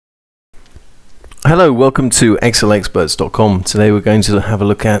Hello, welcome to excelexperts.com. Today we're going to have a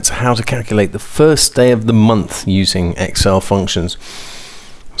look at how to calculate the first day of the month using Excel functions.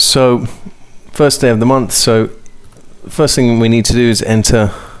 So, first day of the month, so first thing we need to do is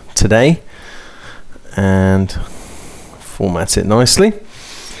enter today and format it nicely.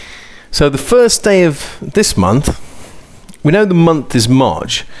 So the first day of this month, we know the month is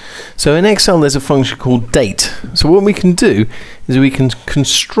March. So in Excel there's a function called date. So what we can do is we can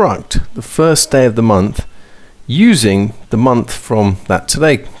construct the first day of the month using the month from that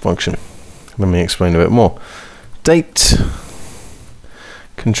today function. Let me explain a bit more. Date,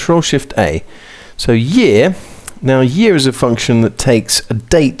 Control Shift A. So year, now year is a function that takes a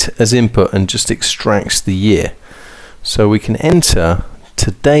date as input and just extracts the year. So we can enter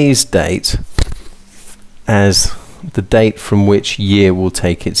today's date as the date from which year will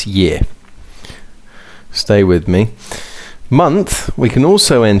take its year. Stay with me. Month, we can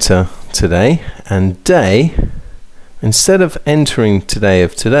also enter today, and day, instead of entering today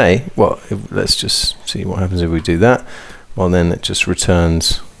of today, well, let's just see what happens if we do that. Well, then it just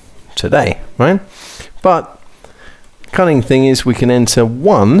returns today, right? But cunning thing is we can enter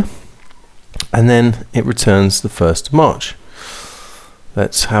 1 and then it returns the 1st of March.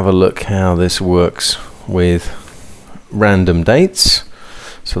 Let's have a look how this works with random dates.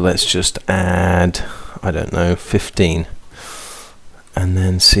 So let's just add, I don't know, 15 and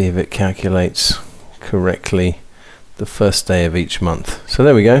then see if it calculates correctly the first day of each month. So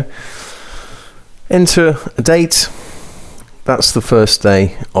there we go. Enter a date. That's the first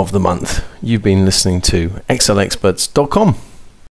day of the month. You've been listening to excelexperts.com.